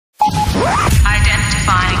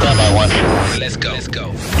Verifying. Standby one. Let's go. Let's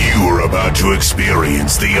go. You're about to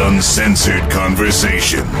experience the uncensored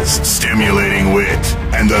conversations, stimulating wit,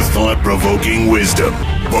 and the thought-provoking wisdom.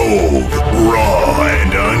 Bold, raw,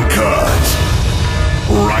 and uncut.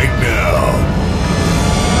 Right now,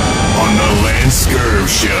 on the Lance Scurv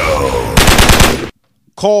Show.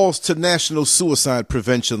 Calls to National Suicide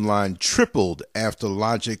Prevention Line tripled after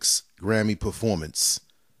Logic's Grammy performance.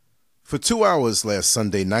 For 2 hours last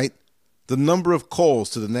Sunday night, the number of calls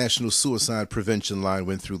to the National Suicide Prevention Line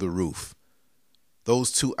went through the roof.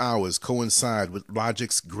 Those 2 hours coincide with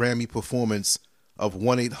Logic's Grammy performance of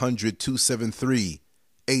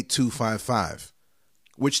 1-800-273-8255,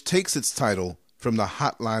 which takes its title from the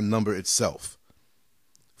hotline number itself.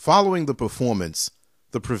 Following the performance,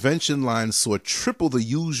 the prevention line saw triple the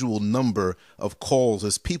usual number of calls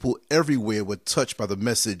as people everywhere were touched by the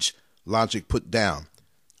message Logic put down.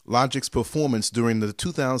 Logic's performance during the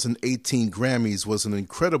 2018 Grammys was an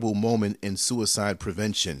incredible moment in suicide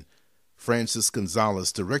prevention. Francis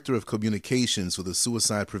Gonzalez, Director of Communications for the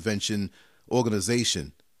Suicide Prevention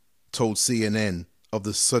Organization, told CNN of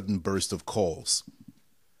the sudden burst of calls.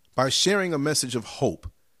 By sharing a message of hope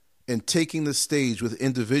and taking the stage with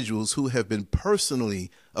individuals who have been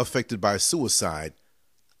personally affected by suicide,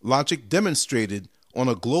 Logic demonstrated on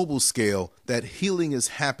a global scale that healing is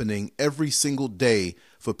happening every single day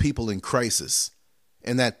for people in crisis,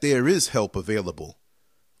 and that there is help available.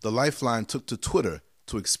 The Lifeline took to Twitter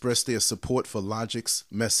to express their support for Logic's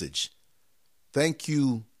message. Thank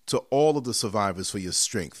you to all of the survivors for your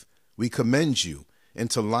strength. We commend you, and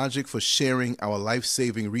to Logic for sharing our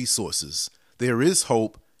life-saving resources. There is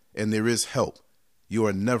hope and there is help. You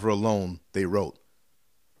are never alone, they wrote.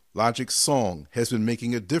 Logic's song has been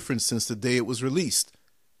making a difference since the day it was released,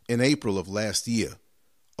 in April of last year.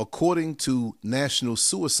 According to National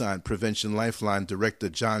Suicide Prevention Lifeline Director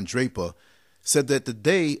John Draper, said that the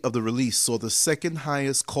day of the release saw the second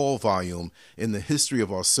highest call volume in the history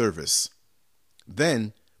of our service.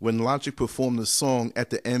 Then, when Logic performed the song at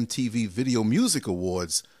the MTV Video Music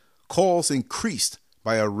Awards, calls increased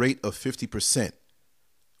by a rate of 50%.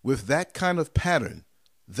 With that kind of pattern,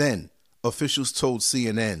 then, officials told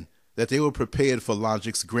CNN that they were prepared for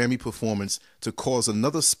Logic's Grammy performance to cause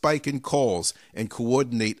another spike in calls and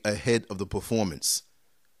coordinate ahead of the performance.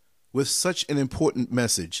 With such an important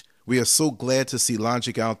message, we are so glad to see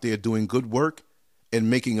Logic out there doing good work and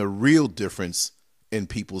making a real difference in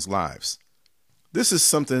people's lives. This is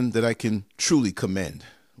something that I can truly commend.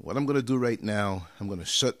 What I'm going to do right now, I'm going to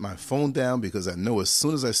shut my phone down because I know as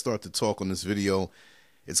soon as I start to talk on this video,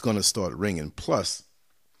 it's going to start ringing. Plus,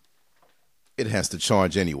 it has to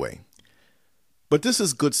charge anyway. But this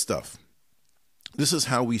is good stuff. This is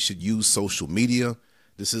how we should use social media.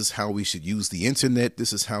 This is how we should use the internet.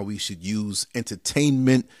 This is how we should use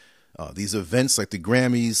entertainment. These events like the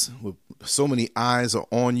Grammys, where so many eyes are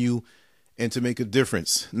on you, and to make a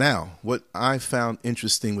difference. Now, what I found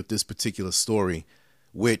interesting with this particular story,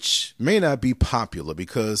 which may not be popular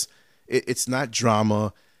because it's not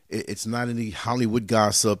drama, it's not any Hollywood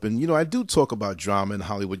gossip. And, you know, I do talk about drama and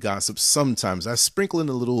Hollywood gossip sometimes. I sprinkle in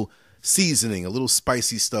a little seasoning, a little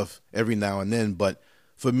spicy stuff every now and then. But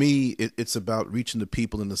for me, it's about reaching the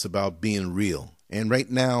people and it's about being real. And right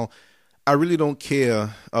now, I really don't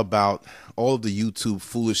care about all of the YouTube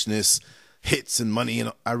foolishness, hits and money.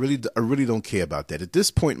 And I really don't care about that. At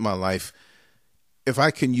this point in my life, if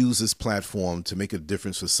I can use this platform to make a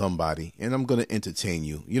difference for somebody and I'm going to entertain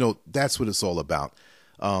you, you know, that's what it's all about.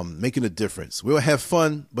 Making a difference. We'll have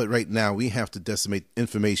fun, but right now we have to disseminate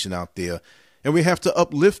information out there and we have to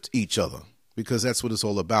uplift each other because that's what it's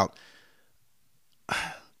all about.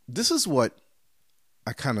 This is what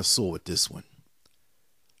I kind of saw with this one.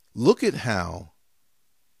 Look at how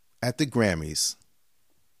at the Grammys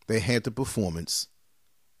they had the performance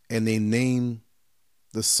and they named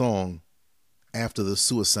the song after the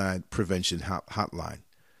suicide prevention hotline.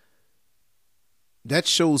 That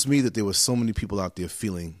shows me that there were so many people out there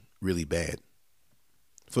feeling really bad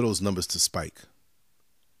for those numbers to spike.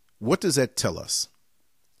 What does that tell us?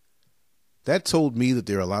 That told me that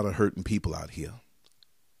there are a lot of hurting people out here.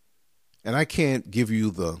 And I can't give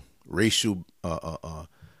you the racial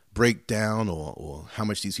breakdown or how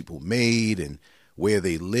much these people made and where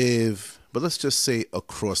they live, but let's just say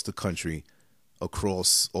across the country,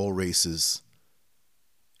 across all races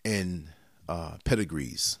and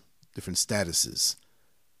pedigrees, different statuses.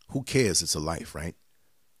 Who cares? It's a life, right?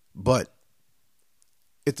 But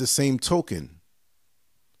at the same token,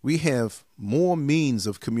 we have more means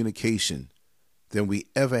of communication than we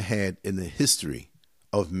ever had in the history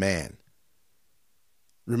of man.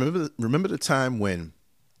 Remember the time when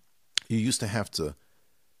you used to have to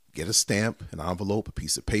get a stamp, an envelope, a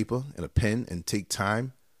piece of paper, and a pen and take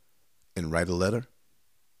time and write a letter?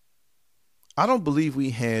 I don't believe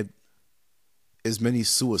we had as many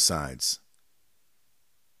suicides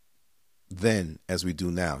then as we do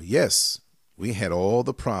now. Yes, we had all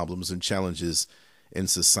the problems and challenges in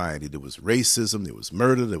society. There was racism, there was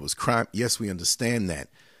murder, there was crime. Yes, we understand that.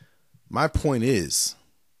 My point is,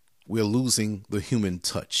 we're losing the human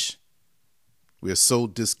touch. We are so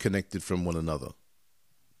disconnected from one another.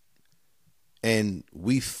 And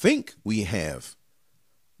we think we have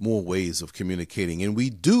more ways of communicating, and we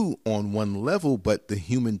do on one level, but the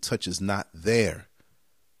human touch is not there.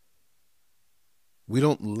 We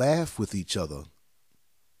don't laugh with each other.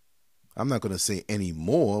 I'm not going to say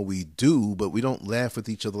anymore. We do, but we don't laugh with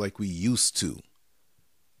each other like we used to,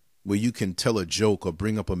 where you can tell a joke or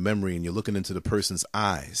bring up a memory and you're looking into the person's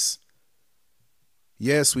eyes.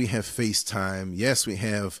 Yes, we have FaceTime. Yes, we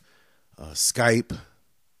have Skype,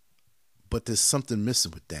 but there's something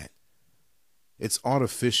missing with that. It's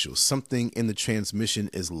artificial. Something in the transmission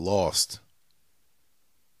is lost.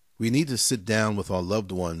 We need to sit down with our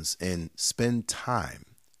loved ones and spend time,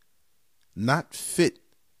 not fit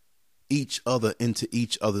each other into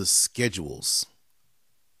each other's schedules.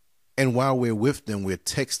 And while we're with them, we're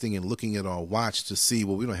texting and looking at our watch to see,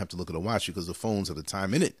 well, we don't have to look at a watch because the phones have the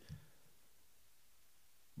time in it.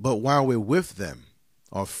 But while we're with them,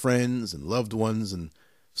 our friends and loved ones and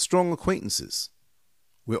strong acquaintances,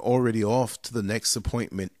 we're already off to the next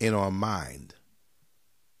appointment in our mind.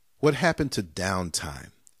 What happened to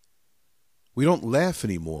downtime? We don't laugh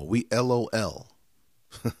anymore. We LOL.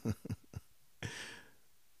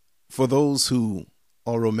 For those who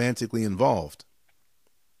are romantically involved,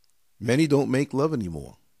 many don't make love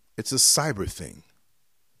anymore. It's a cyber thing.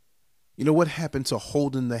 You know, what happened to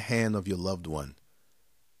holding the hand of your loved one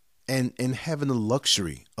and having the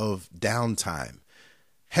luxury of downtime,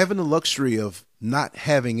 having the luxury of not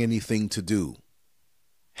having anything to do,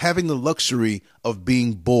 having the luxury of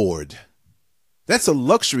being bored? That's a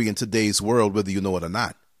luxury in today's world, whether you know it or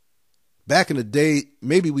not. Back in the day,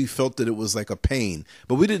 maybe we felt that it was like a pain,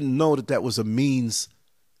 but we didn't know that that was a means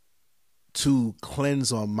to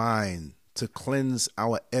cleanse our mind, to cleanse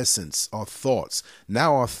our essence, our thoughts.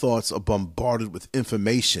 Now our thoughts are bombarded with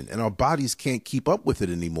information and our bodies can't keep up with it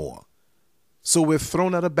anymore. So we're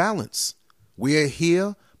thrown out of balance. We're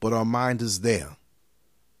here, but our mind is there.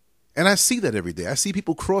 And I see that every day. I see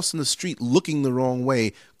people crossing the street looking the wrong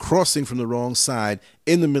way, crossing from the wrong side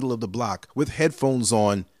in the middle of the block with headphones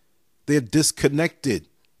on. They're disconnected.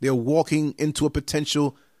 They're walking into a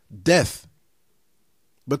potential death.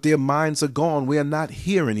 But their minds are gone. We are not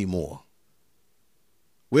here anymore.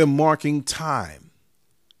 We're marking time.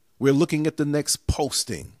 We're looking at the next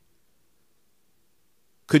posting.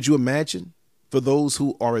 Could you imagine, for those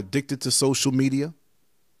who are addicted to social media,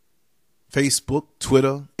 Facebook,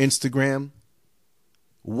 Twitter, Instagram,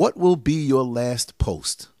 what will be your last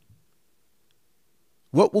post?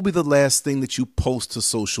 What will be the last thing that you post to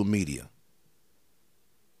social media?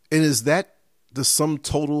 And is that the sum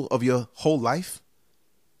total of your whole life?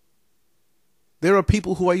 There are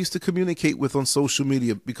people who I used to communicate with on social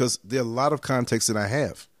media because there are a lot of contacts that I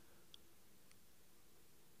have.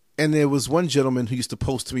 And there was one gentleman who used to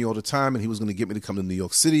post to me all the time, and he was going to get me to come to New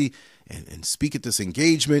York City and speak at this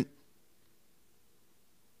engagement.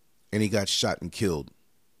 And he got shot and killed.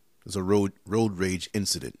 It was a road rage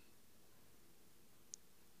incident.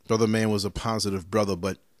 The other man was a positive brother,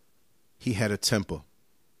 but he had a temper.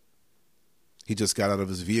 He just got out of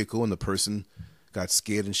his vehicle and the person got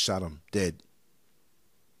scared and shot him dead.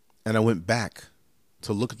 And I went back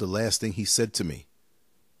to look at the last thing he said to me.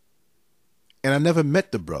 And I never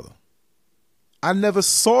met the brother. I never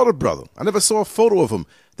saw the brother. I never saw a photo of him.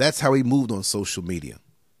 That's how he moved on social media.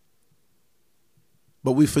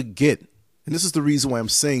 But we forget, and this is the reason why I'm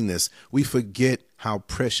saying this, we forget how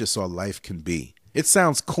precious our life can be. It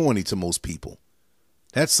sounds corny to most people.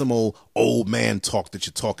 That's some old man talk that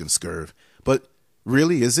you're talking, Scurv. But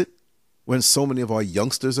really, is it? When so many of our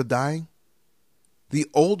youngsters are dying? The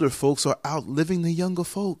older folks are outliving the younger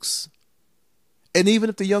folks. And even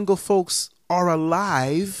if the younger folks are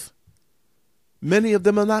alive, many of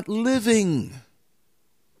them are not living.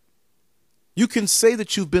 You can say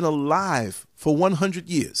that you've been alive for 100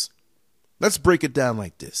 years. Let's break it down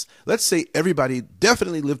like this. Let's say everybody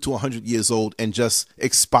definitely lived to 100 years old and just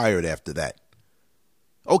expired after that.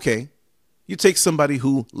 Okay, you take somebody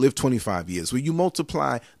who lived 25 years, where you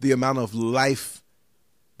multiply the amount of life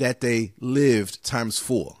that they lived times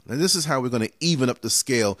 4. And this is how we're going to even up the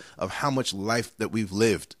scale of how much life that we've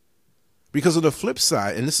lived. Because on the flip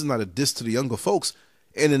side, and this is not a diss to the younger folks,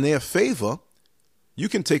 and in their favor, You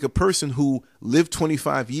can take a person who lived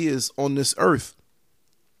 25 years on this earth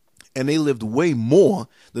and they lived way more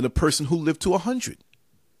than a person who lived to 100.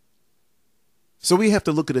 So we have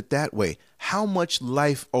to look at it that way. How much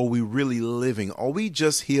life are we really living? Are we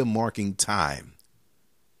just here marking time?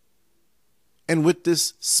 And with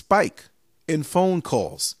this spike in phone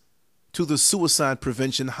calls to the suicide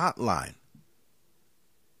prevention hotline,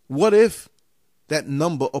 what if that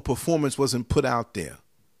number or performance wasn't put out there?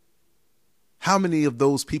 How many of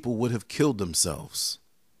those people would have killed themselves?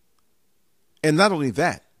 And not only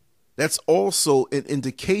that, that's also an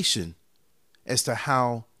indication as to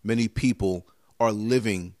how many people are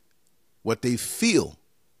living what they feel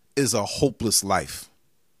is a hopeless life.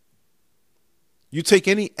 You take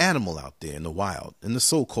any animal out there in the wild, in the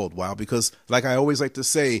so-called wild, because like I always like to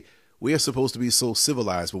say, we are supposed to be so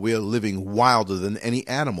civilized, but we are living wilder than any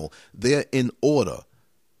animal. They're in order.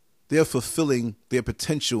 They're fulfilling their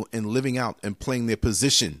potential and living out and playing their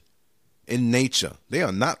position in nature. They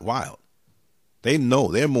are not wild. They know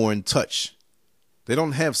they're more in touch. They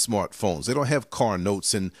don't have smartphones. They don't have car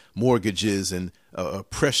notes and mortgages and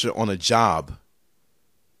pressure on a job.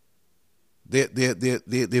 They've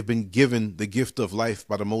been given the gift of life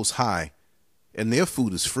by the Most High, and their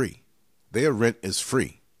food is free. Their rent is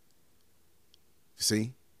free.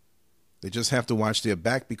 See? They just have to watch their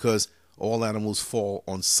back because all animals fall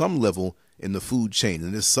on some level in the food chain.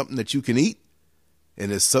 And there's something that you can eat,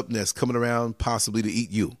 and there's something that's coming around possibly to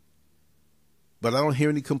eat you. But I don't hear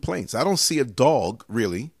any complaints. I don't see a dog,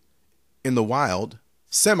 really, in the wild,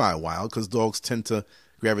 semi-wild, because dogs tend to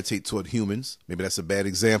gravitate toward humans. Maybe that's a bad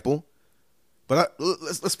example. But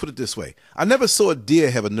let's put it this way. I never saw a deer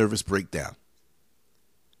have a nervous breakdown.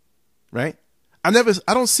 Right? I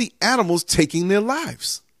don't see animals taking their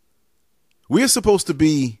lives. We're supposed to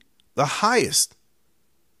be the highest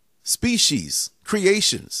species,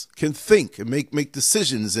 creations, can think and make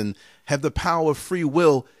decisions and have the power of free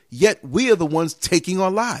will, yet we are the ones taking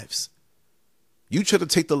our lives. You try to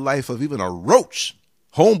take the life of even a roach,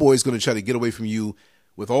 homeboy's going to try to get away from you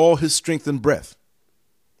with all his strength and breath.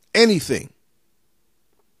 Anything.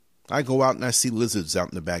 I go out and I see lizards out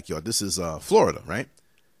in the backyard. This is Florida, right?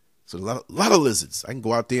 So a lot of lizards. I can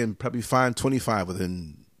go out there and probably find 25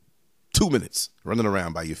 within 2 minutes running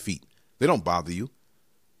around by your feet. They don't bother you,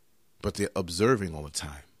 but they're observing all the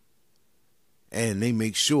time. And they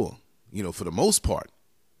make sure, for the most part,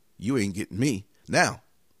 you ain't getting me. Now,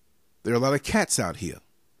 there are a lot of cats out here.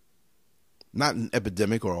 Not an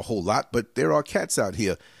epidemic or a whole lot, but there are cats out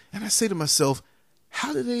here. And I say to myself,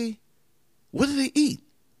 what do they eat?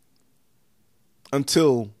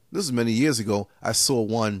 Until, this is many years ago, I saw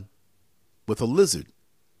one with a lizard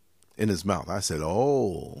in his mouth. I said,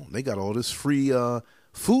 oh, they got all this free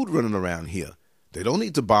food running around here. They don't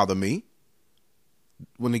need to bother me.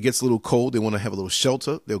 When it gets a little cold, they want to have a little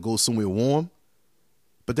shelter. They'll go somewhere warm.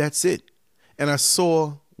 But that's it. And I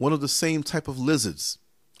saw one of the same type of lizards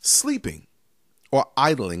sleeping or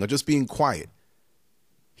idling or just being quiet.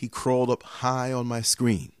 He crawled up high on my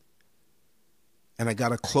screen. And I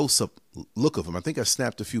got a close-up look of him. I think I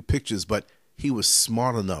snapped a few pictures, but he was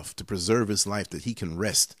smart enough to preserve his life that he can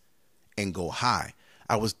rest and go high.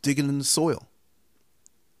 I was digging in the soil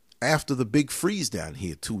after the big freeze down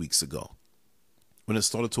here 2 weeks ago when it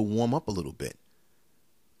started to warm up a little bit.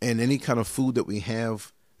 And any kind of food that we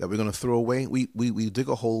have that we're going to throw away, we dig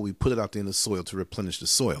a hole, we put it out there in the soil to replenish the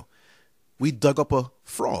soil. We dug up a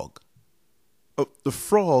frog. The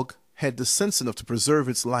frog had the sense enough to preserve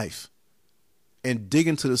its life and dig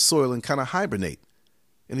into the soil and kind of hibernate.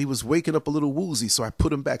 And he was waking up a little woozy, so I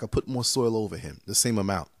put him back. I put more soil over him, the same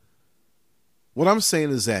amount. What I'm saying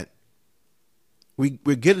is that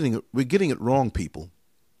we're getting it wrong, people.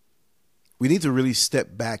 We need to really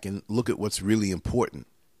step back and look at what's really important.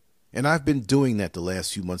 And I've been doing that the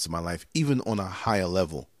last few months of my life, even on a higher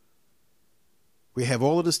level. We have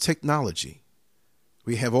all of this technology.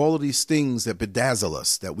 We have all of these things that bedazzle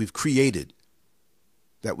us, that we've created,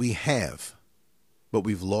 that we have, but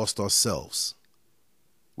we've lost ourselves.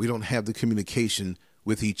 We don't have the communication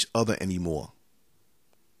with each other anymore.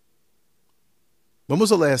 When was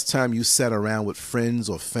the last time you sat around with friends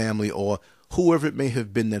or family or whoever it may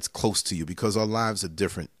have been that's close to you? Because our lives are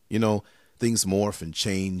different. Things morph and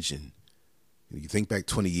change. And you think back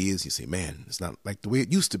 20 years, you say, man, it's not like the way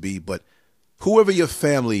it used to be. But whoever your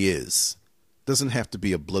family is doesn't have to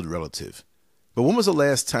be a blood relative. But when was the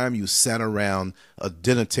last time you sat around a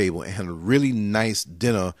dinner table and had a really nice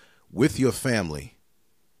dinner with your family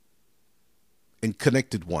and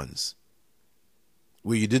connected ones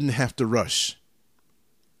where you didn't have to rush?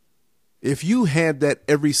 If you had that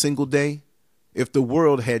every single day, if the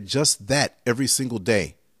world had just that every single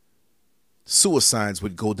day, suicides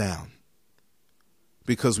would go down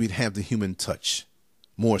because we'd have the human touch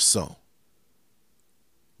more so.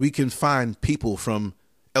 We can find people from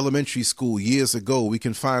elementary school years ago. We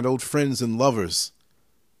can find old friends and lovers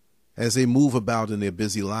as they move about in their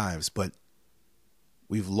busy lives, but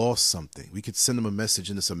we've lost something. We could send them a message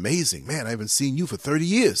and it's amazing. Man, I haven't seen you for 30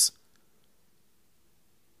 years.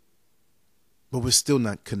 But we're still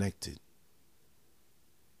not connected.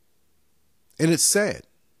 And it's sad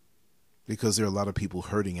because there are a lot of people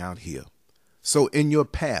hurting out here. So in your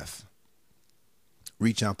path,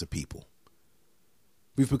 reach out to people.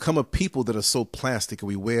 We've become a people that are so plastic and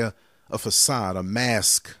we wear a facade, a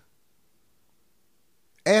mask.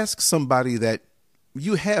 Ask somebody that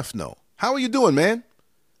you half know. How are you doing, man?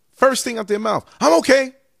 First thing out their mouth, I'm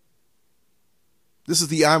okay. This is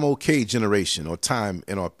the I'm okay generation or time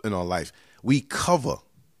in our life. We cover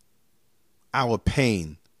our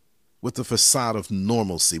pain with the facade of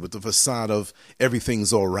normalcy, with the facade of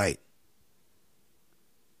everything's all right.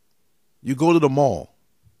 You go to the mall,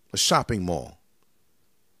 a shopping mall,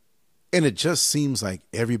 and it just seems like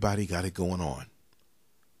everybody got it going on.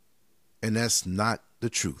 And that's not the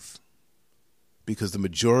truth, because the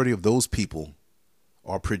majority of those people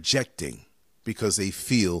are projecting because they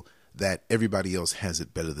feel that everybody else has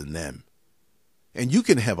it better than them. And you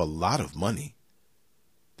can have a lot of money.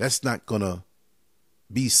 That's not going to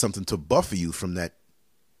be something to buffer you from that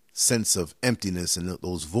sense of emptiness and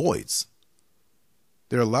those voids.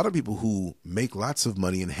 There are a lot of people who make lots of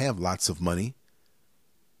money and have lots of money,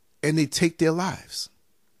 and they take their lives.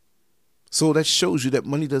 So that shows you that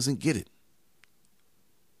money doesn't get it.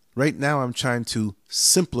 Right now, I'm trying to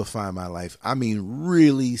simplify my life. I mean,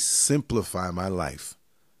 really simplify my life.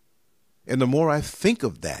 And the more I think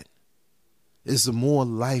of that, is the more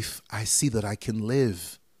life I see that I can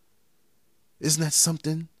live. Isn't that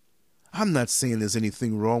something? I'm not saying there's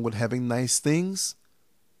anything wrong with having nice things,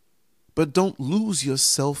 but don't lose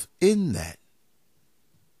yourself in that.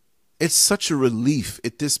 It's such a relief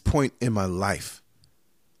at this point in my life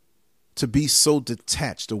to be so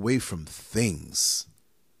detached away from things.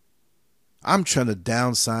 I'm trying to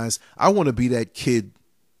downsize. I want to be that kid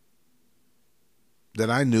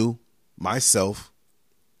that I knew myself,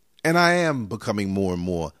 and I am becoming more and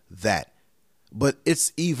more that. But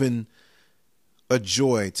it's even a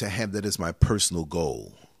joy to have that as my personal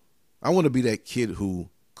goal. I want to be that kid who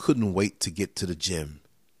couldn't wait to get to the gym.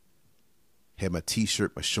 Had my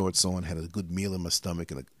t-shirt, my shorts on, had a good meal in my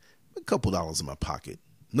stomach, and a couple dollars in my pocket.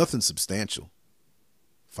 Nothing substantial.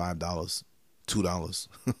 $5, $2.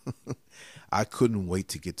 I couldn't wait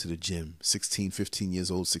to get to the gym. 16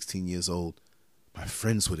 years old. My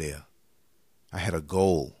friends were there. I had a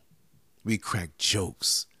goal. We cracked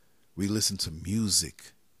jokes. We listened to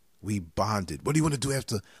music. We bonded. What do you want to do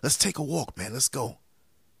after? Let's take a walk, man. Let's go.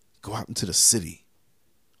 Go out into the city.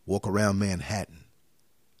 Walk around Manhattan.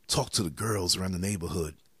 Talk to the girls around the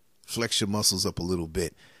neighborhood. Flex your muscles up a little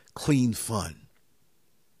bit. Clean fun.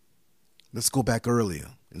 Let's go back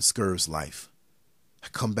earlier in Scurv's life. I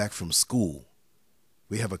come back from school.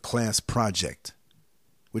 We have a class project,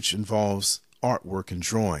 which involves artwork and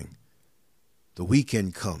drawing. The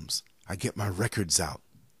weekend comes. I get my records out,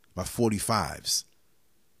 my 45s,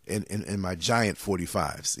 and my giant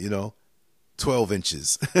 45s, 12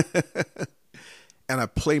 inches. And I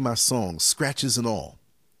play my songs, scratches and all.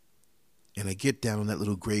 And I get down on that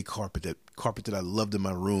little gray carpet that I loved in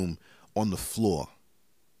my room, on the floor,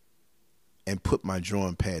 and put my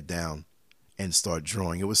drawing pad down and start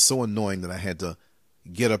drawing. It was so annoying that I had to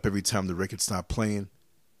get up every time the record stopped playing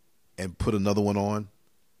and put another one on.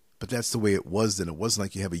 But that's the way it was then. It wasn't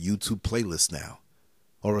like you have a YouTube playlist now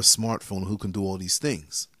or a smartphone who can do all these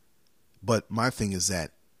things. But my thing is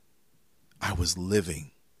that I was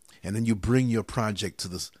living. And then you bring your project to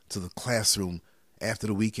the classroom after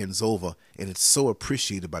the weekend's over, and it's so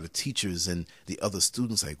appreciated by the teachers and the other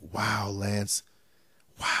students. Like, wow, Lance,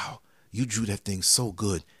 wow, you drew that thing so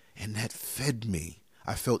good. And that fed me.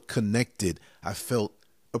 I felt connected. I felt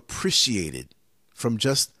appreciated from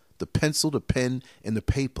just the pencil, the pen, and the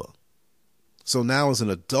paper. So now as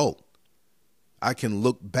an adult, I can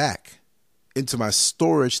look back into my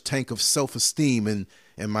storage tank of self-esteem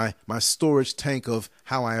and my storage tank of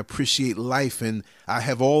how I appreciate life. And I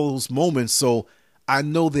have all those moments, so I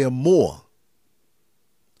know there are more.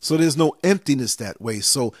 So there's no emptiness that way.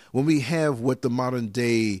 So when we have what the modern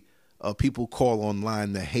day people call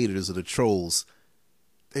online the haters or the trolls,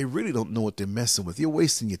 they really don't know what they're messing with. You're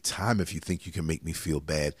wasting your time if you think you can make me feel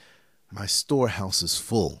bad. My storehouse is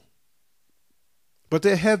full. But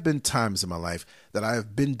there have been times in my life that I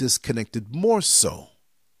have been disconnected more so.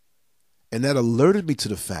 And that alerted me to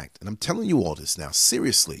the fact, and I'm telling you all this now,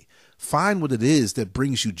 seriously, Find what it is that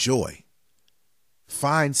brings you joy.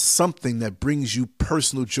 Find something that brings you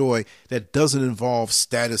personal joy that doesn't involve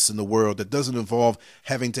status in the world, that doesn't involve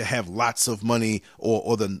having to have lots of money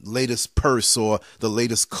or the latest purse or the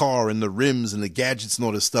latest car and the rims and the gadgets and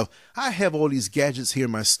all this stuff. I have all these gadgets here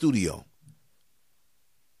in my studio,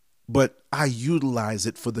 but I utilize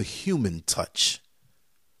it for the human touch.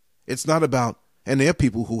 It's not about, and there are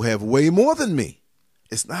people who have way more than me.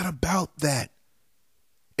 It's not about that.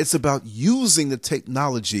 It's about using the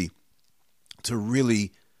technology to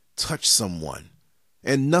really touch someone.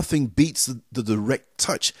 And nothing beats the direct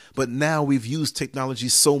touch. But now we've used technology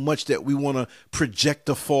so much that we want to project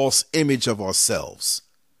a false image of ourselves.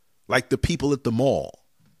 Like the people at the mall,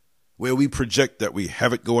 where we project that we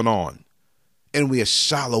have it going on and we are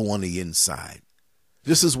shallow on the inside.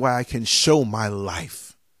 This is why I can show my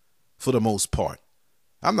life for the most part.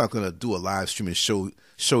 I'm not going to do a live stream and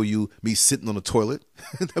show you me sitting on the toilet.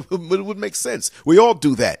 It would make sense. We all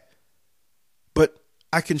do that. But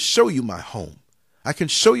I can show you my home. I can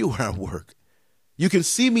show you where I work. You can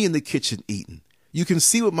see me in the kitchen eating. You can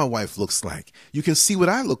see what my wife looks like. You can see what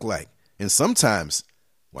I look like. And sometimes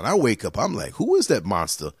when I wake up, I'm like, who is that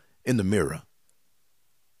monster in the mirror?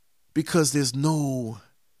 Because there's no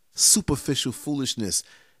superficial foolishness.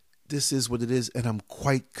 This is what it is, and I'm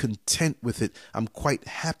quite content with it. I'm quite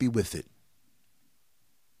happy with it.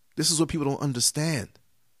 This is what people don't understand.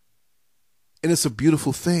 And it's a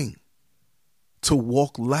beautiful thing to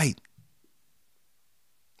walk light.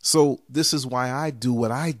 So this is why I do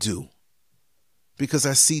what I do, because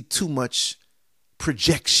I see too much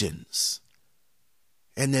projections.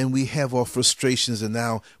 And then we have our frustrations, and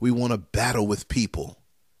now we want to battle with people.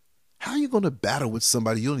 How are you going to battle with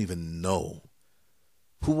somebody you don't even know,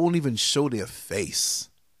 who won't even show their face?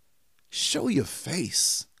 Show your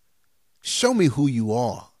face. Show me who you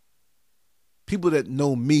are. People that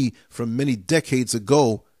know me from many decades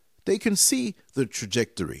ago, they can see the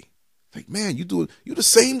trajectory. Like, man, you're the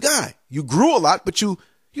same guy. You grew a lot, but you're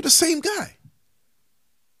the same guy.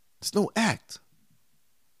 It's no act.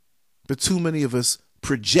 But too many of us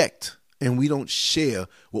project, and we don't share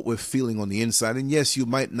what we're feeling on the inside. And yes, you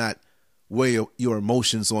might not wear your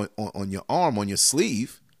emotions on your arm, on your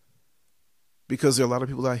sleeve, because there are a lot of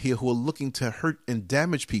people out here who are looking to hurt and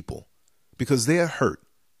damage people because they're hurt.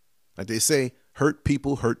 Like they say, hurt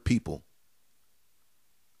people hurt people.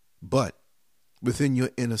 But within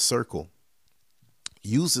your inner circle,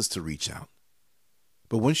 use this to reach out.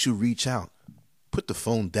 But once you reach out, put the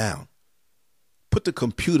phone down. Put the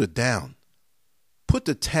computer down. Put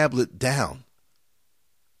the tablet down.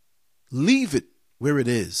 Leave it where it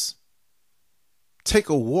is. Take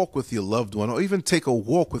a walk with your loved one, or even take a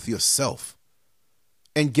walk with yourself,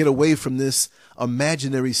 and get away from this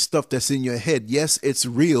imaginary stuff that's in your head. Yes, it's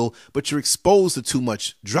real, but you're exposed to too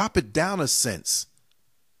much. Drop it down a sense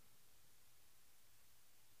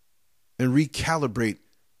and recalibrate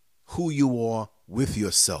who you are with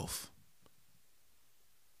yourself.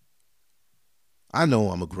 I know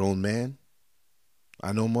I'm a grown man.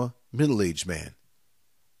 I know I'm a middle-aged man.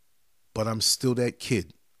 But I'm still that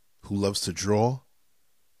kid who loves to draw,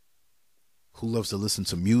 who loves to listen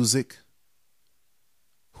to music,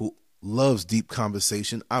 who loves deep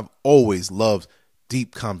conversation. I've always loved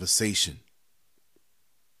deep conversation.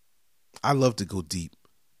 I love to go deep.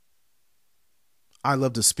 I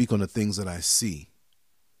love to speak on the things that I see.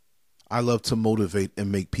 I love to motivate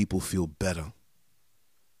and make people feel better.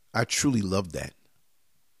 I truly love that.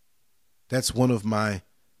 That's one of my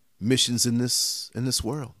missions in this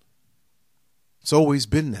world. It's always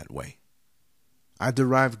been that way. I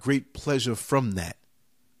derive great pleasure from that.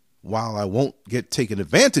 While I won't get taken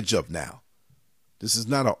advantage of now. This is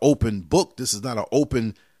not an open book. This is not an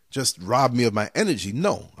open, just rob me of my energy.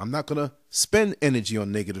 No, I'm not going to spend energy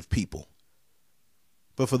on negative people.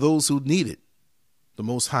 But for those who need it, the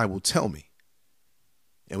Most High will tell me.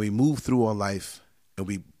 And we move through our life and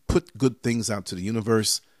we put good things out to the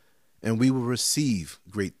universe, and we will receive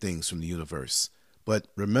great things from the universe. But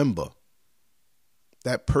remember,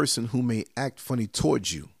 that person who may act funny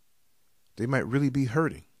towards you, they might really be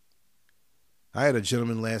hurting. I had a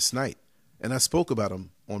gentleman last night, and I spoke about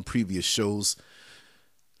him on previous shows.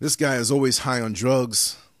 This guy is always high on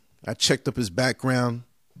drugs. I checked up his background.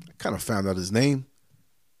 I kind of found out his name.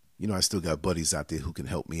 You know, I still got buddies out there who can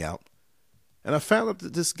help me out. And I found out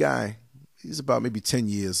that this guy, he's about maybe 10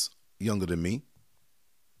 years younger than me,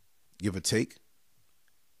 give or take.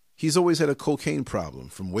 He's always had a cocaine problem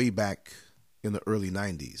from way back in the early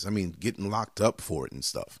 90s. I mean, getting locked up for it and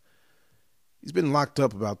stuff. He's been locked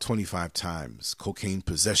up about 25 times, cocaine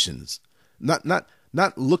possessions. Not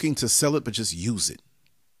looking to sell it, but just use it.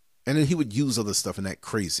 And then he would use other stuff and act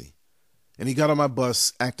crazy. And he got on my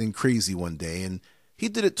bus acting crazy one day, and he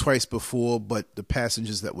did it twice before, but the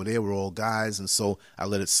passengers that were there were all guys, and so I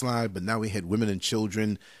let it slide. But now we had women and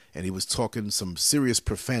children, and he was talking some serious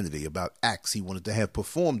profanity about acts he wanted to have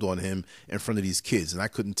performed on him in front of these kids, and I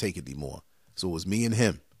couldn't take it anymore. So it was me and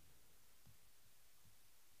him.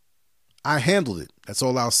 I handled it. That's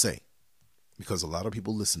all I'll say, because a lot of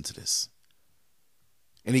people listen to this.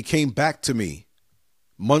 And he came back to me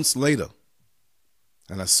months later,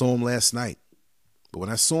 and I saw him last night. But when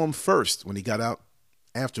I saw him first, when he got out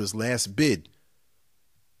after his last bid,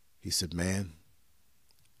 he said, man,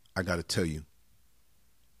 I got to tell you,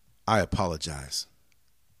 I apologize.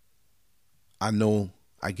 I know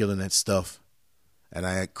I get on that stuff and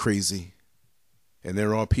I act crazy. And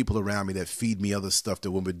there are people around me that feed me other stuff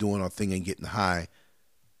that when we're doing our thing and getting high,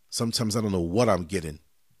 sometimes I don't know what I'm getting.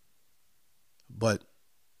 But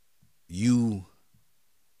you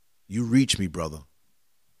reach me, brother.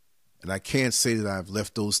 And I can't say that I've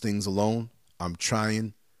left those things alone. I'm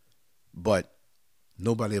trying, but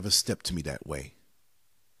nobody ever stepped to me that way.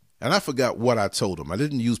 And I forgot what I told him. I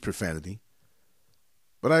didn't use profanity,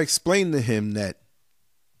 but I explained to him that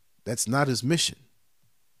that's not his mission.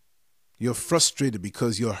 You're frustrated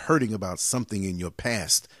because you're hurting about something in your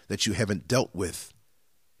past that you haven't dealt with.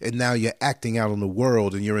 And now you're acting out on the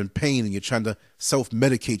world and you're in pain and you're trying to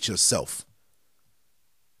self-medicate yourself.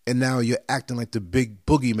 And now you're acting like the big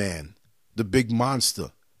boogeyman, the big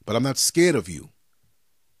monster. But I'm not scared of you.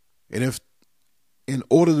 And if in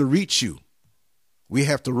order to reach you, we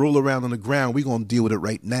have to roll around on the ground, we're going to deal with it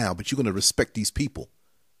right now. But you're going to respect these people.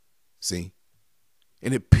 See?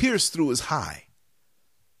 And it pierced through his high.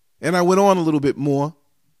 And I went on a little bit more.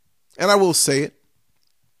 And I will say it.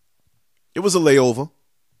 It was a layover.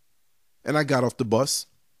 And I got off the bus.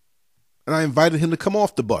 And I invited him to come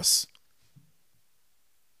off the bus.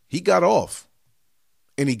 He got off.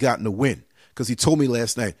 And he got in the wind. Because he told me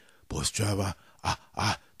last night, bus driver,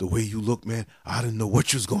 the way you look, man, I didn't know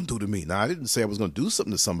what you was going to do to me. Now, I didn't say I was going to do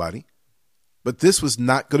something to somebody. But this was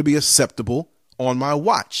not going to be acceptable on my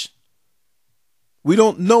watch. We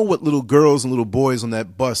don't know what little girls and little boys on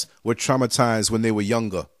that bus were traumatized when they were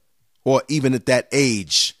younger. Or even at that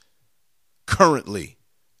age. Currently.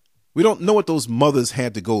 We don't know what those mothers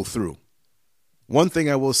had to go through. One thing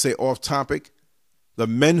I will say off topic, the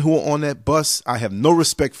men who are on that bus, I have no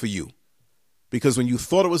respect for you. Because when you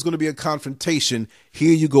thought it was going to be a confrontation,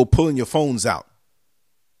 here you go pulling your phones out.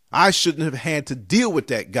 I shouldn't have had to deal with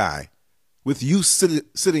that guy with you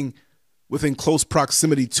sitting within close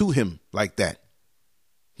proximity to him like that.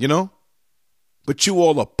 You know? But you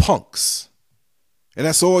all are punks. And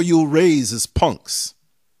that's all you'll raise is punks.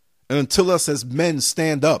 And until us as men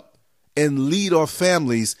stand up and lead our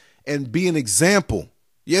families and be an example.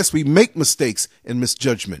 Yes, we make mistakes and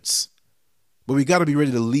misjudgments. But we got to be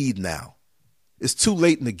ready to lead now. It's too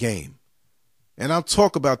late in the game. And I'll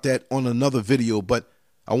talk about that on another video, but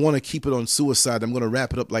I want to keep it on suicide. I'm going to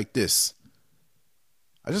wrap it up like this.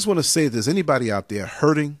 I just want to say if there's anybody out there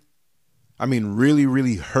hurting, I mean really,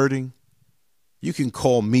 really hurting, you can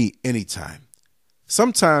call me anytime.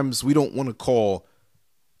 Sometimes we don't want to call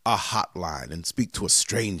a hotline and speak to a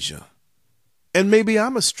stranger. And maybe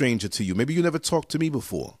I'm a stranger to you. Maybe you never talked to me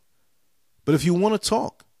before. But if you want to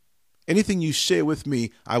talk, anything you share with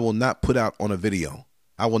me, I will not put out on a video.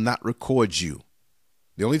 I will not record you.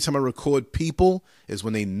 The only time I record people is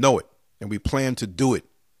when they know it and we plan to do it.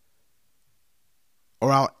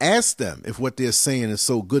 Or I'll ask them if what they're saying is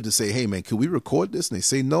so good to say, hey, man, can we record this? And they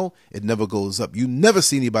say no, it never goes up. You never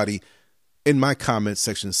see anybody in my comment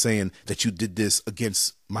section saying that you did this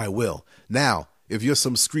against my will. Now, if you're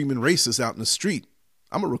some screaming racist out in the street,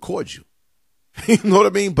 I'm going to record you. You know what I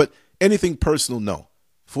mean? But anything personal, no.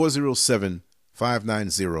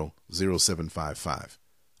 407-590-0755.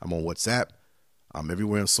 I'm on WhatsApp. I'm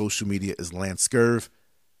everywhere on social media is Lance Scurv.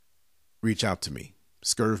 Reach out to me.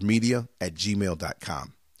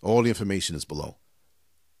 scurvmedia@gmail.com. All the information is below.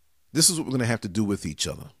 This is what we're going to have to do with each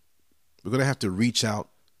other. We're going to have to reach out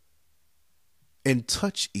and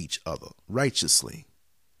touch each other righteously,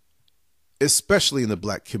 especially in the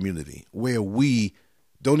black community where we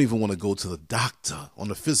don't even want to go to the doctor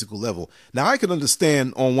on a physical level. Now, I can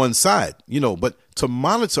understand on one side, but to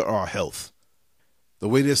monitor our health, the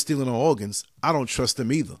way they're stealing our organs, I don't trust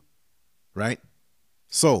them either, right?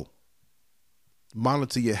 So,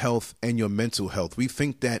 monitor your health and your mental health. We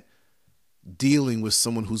think that dealing with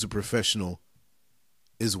someone who's a professional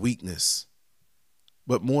is weakness.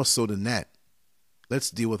 But more so than that,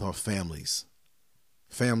 let's deal with our families.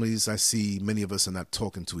 Families, I see many of us are not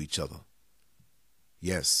talking to each other.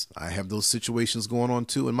 Yes, I have those situations going on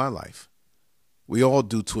too in my life. We all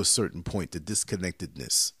do to a certain point, the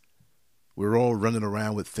disconnectedness. We're all running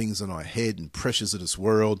around with things in our head and pressures of this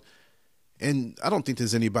world. And I don't think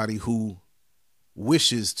there's anybody who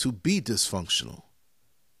wishes to be dysfunctional.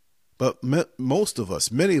 But most of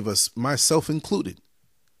us, many of us, myself included,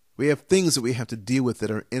 we have things that we have to deal with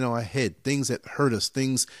that are in our head, things that hurt us,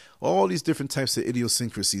 things, all these different types of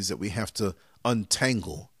idiosyncrasies that we have to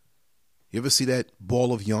untangle. You ever see that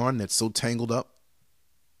ball of yarn that's so tangled up?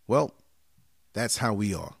 Well, that's how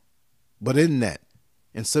we are. But in that,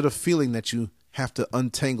 instead of feeling that you have to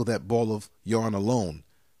untangle that ball of yarn alone,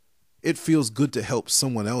 it feels good to help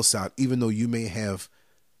someone else out, even though you may have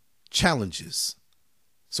challenges.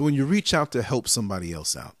 So when you reach out to help somebody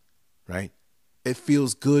else out, right, it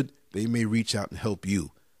feels good. They may reach out and help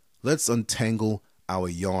you. Let's untangle our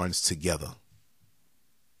yarns together.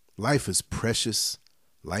 Life is precious.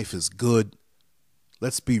 Life is good.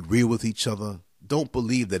 Let's be real with each other. Don't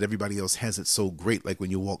believe that everybody else has it so great like when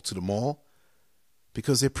you walk to the mall,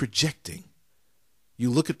 because they're projecting. You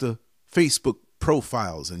look at the Facebook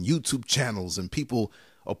profiles and YouTube channels and people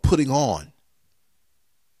are putting on.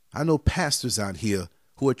 I know pastors out here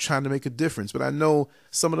who are trying to make a difference, but I know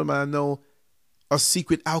some of them are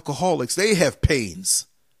secret alcoholics. They have pains,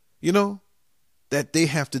 that they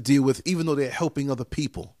have to deal with, even though they're helping other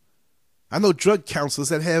people. I know drug counselors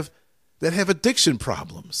that have addiction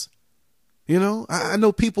problems. I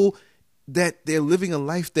know people that they're living a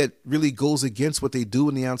life that really goes against what they do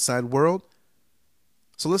in the outside world.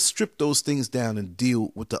 So let's strip those things down and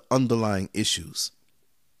deal with the underlying issues.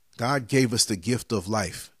 God gave us the gift of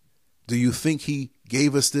life. Do you think he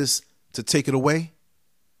gave us this to take it away?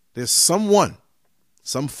 There's someone,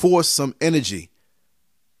 some force, some energy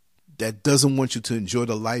that doesn't want you to enjoy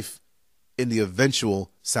the life in the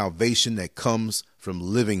eventual salvation that comes from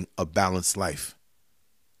living a balanced life.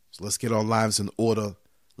 So let's get our lives in order.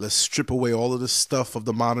 Let's strip away all of the stuff of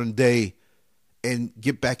the modern day and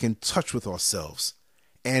get back in touch with ourselves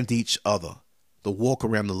and each other. The walk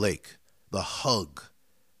around the lake, the hug,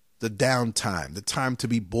 the downtime, the time to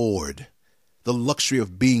be bored, the luxury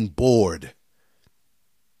of being bored.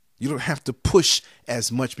 You don't have to push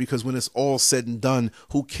as much, because when it's all said and done,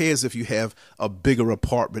 who cares if you have a bigger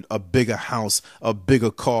apartment, a bigger house, a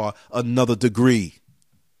bigger car, another degree?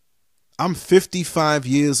 I'm 55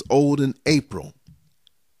 years old in April.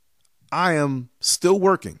 I am still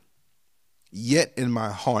working, yet in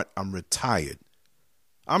my heart, I'm retired.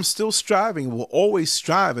 I'm still striving, will always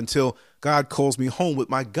strive until God calls me home with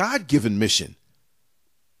my God-given mission.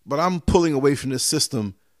 But I'm pulling away from this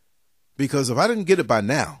system because if I didn't get it by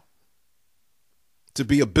now, to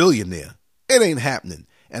be a billionaire, it ain't happening.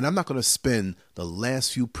 And I'm not going to spend the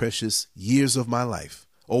last few precious years of my life,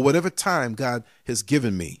 or whatever time God has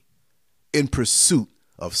given me, in pursuit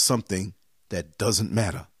of something that doesn't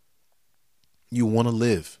matter. You want to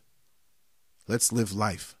live. Let's live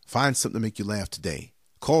life. Find something to make you laugh today.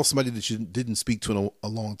 Call somebody that you didn't speak to in a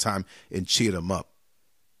long time and cheer them up.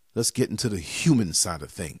 Let's get into the human side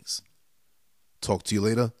of things. Talk to you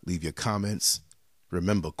later. Leave your comments.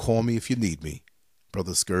 Remember, call me if you need me.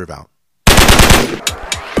 Brother Scurv out.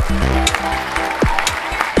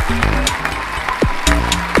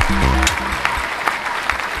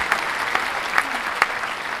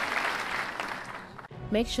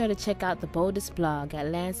 Make sure to check out the boldest blog at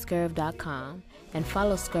lancescurv.com and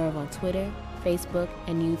follow Scurv on Twitter, Facebook,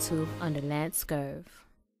 and YouTube under Lance Scurv.